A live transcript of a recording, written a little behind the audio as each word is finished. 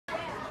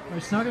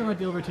Alright, so now we're going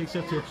to over takes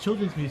us to the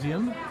Children's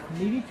Museum,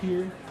 Navy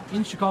Pier,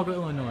 in Chicago,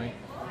 Illinois.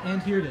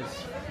 And here it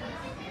is.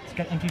 It's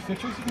got empty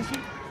fixtures, you can see.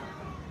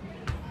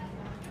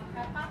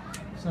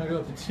 So now I go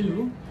up to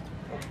 2.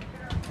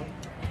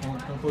 Don't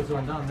close the door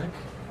on Dominic.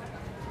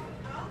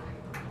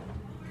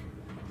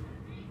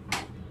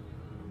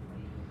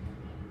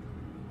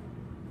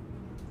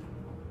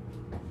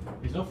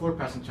 There's no floor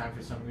pressing chime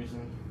for some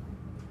reason.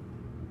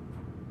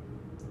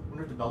 I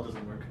wonder if the bell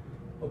doesn't work.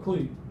 Oh,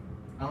 cool.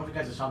 I don't know if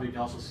you guys saw, but you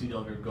can also see the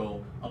elevator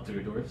go up to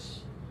the doors.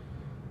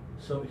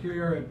 So here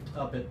you are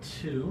up at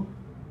 2.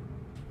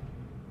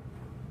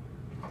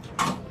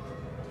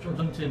 Jump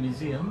into the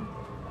museum.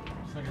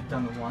 So I get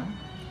down to 1.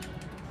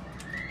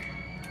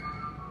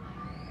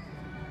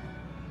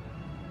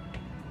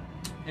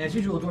 And as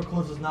usual, the door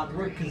close does not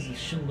work because it's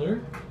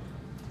Schindler.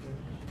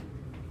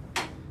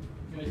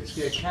 You guys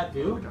see a cat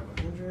view.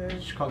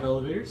 Chicago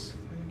elevators.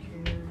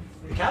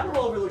 The cabin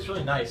rollover looks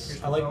really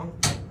nice. I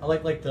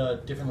like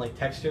the different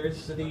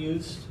textures that they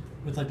used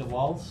with the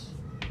walls.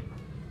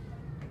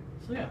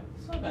 So yeah,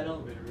 it's not a bad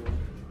elevator really.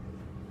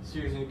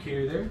 Series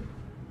indicator there.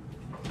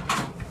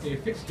 Got your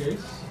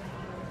fixtures.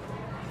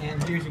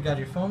 And here's you got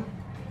your phone.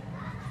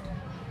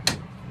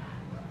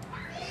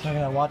 So I'm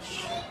gonna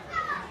watch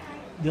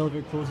the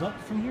elevator close up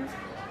from here.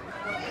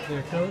 There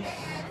it goes.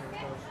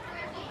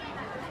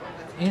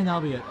 And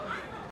that'll be it.